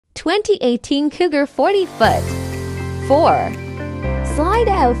2018 Cougar 40-foot. 4. Slide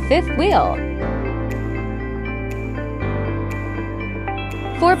out fifth wheel.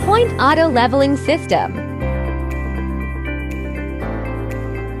 4-point auto leveling system.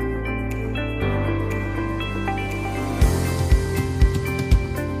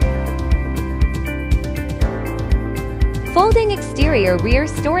 Folding exterior rear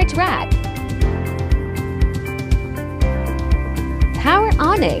storage rack. Power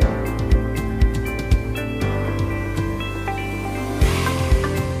awning.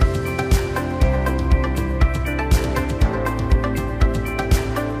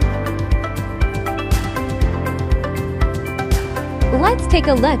 Let's take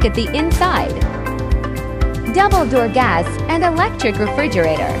a look at the inside. Double door gas and electric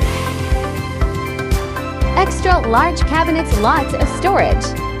refrigerator. Extra large cabinets, lots of storage.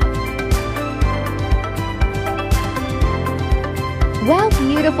 Wow,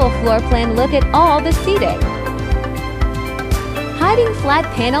 beautiful floor plan. Look at all the seating. Hiding flat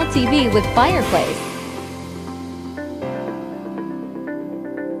panel TV with fireplace.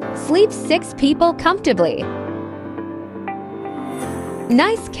 Sleep 6 people comfortably.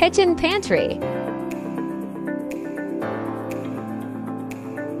 Nice kitchen pantry.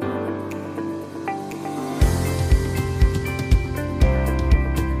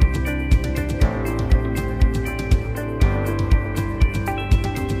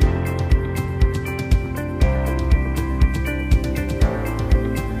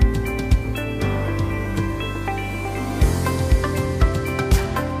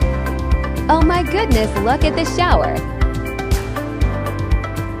 Oh my goodness, look at the shower.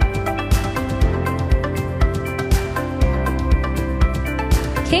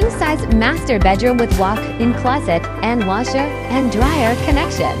 King-size master bedroom with walk-in closet and washer and dryer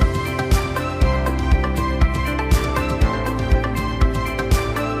connection.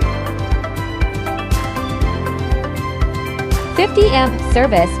 $50-amp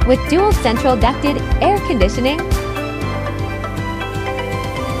service with dual central ducted air conditioning.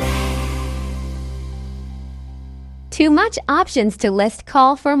 Too much options to list.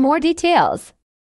 Call for more details.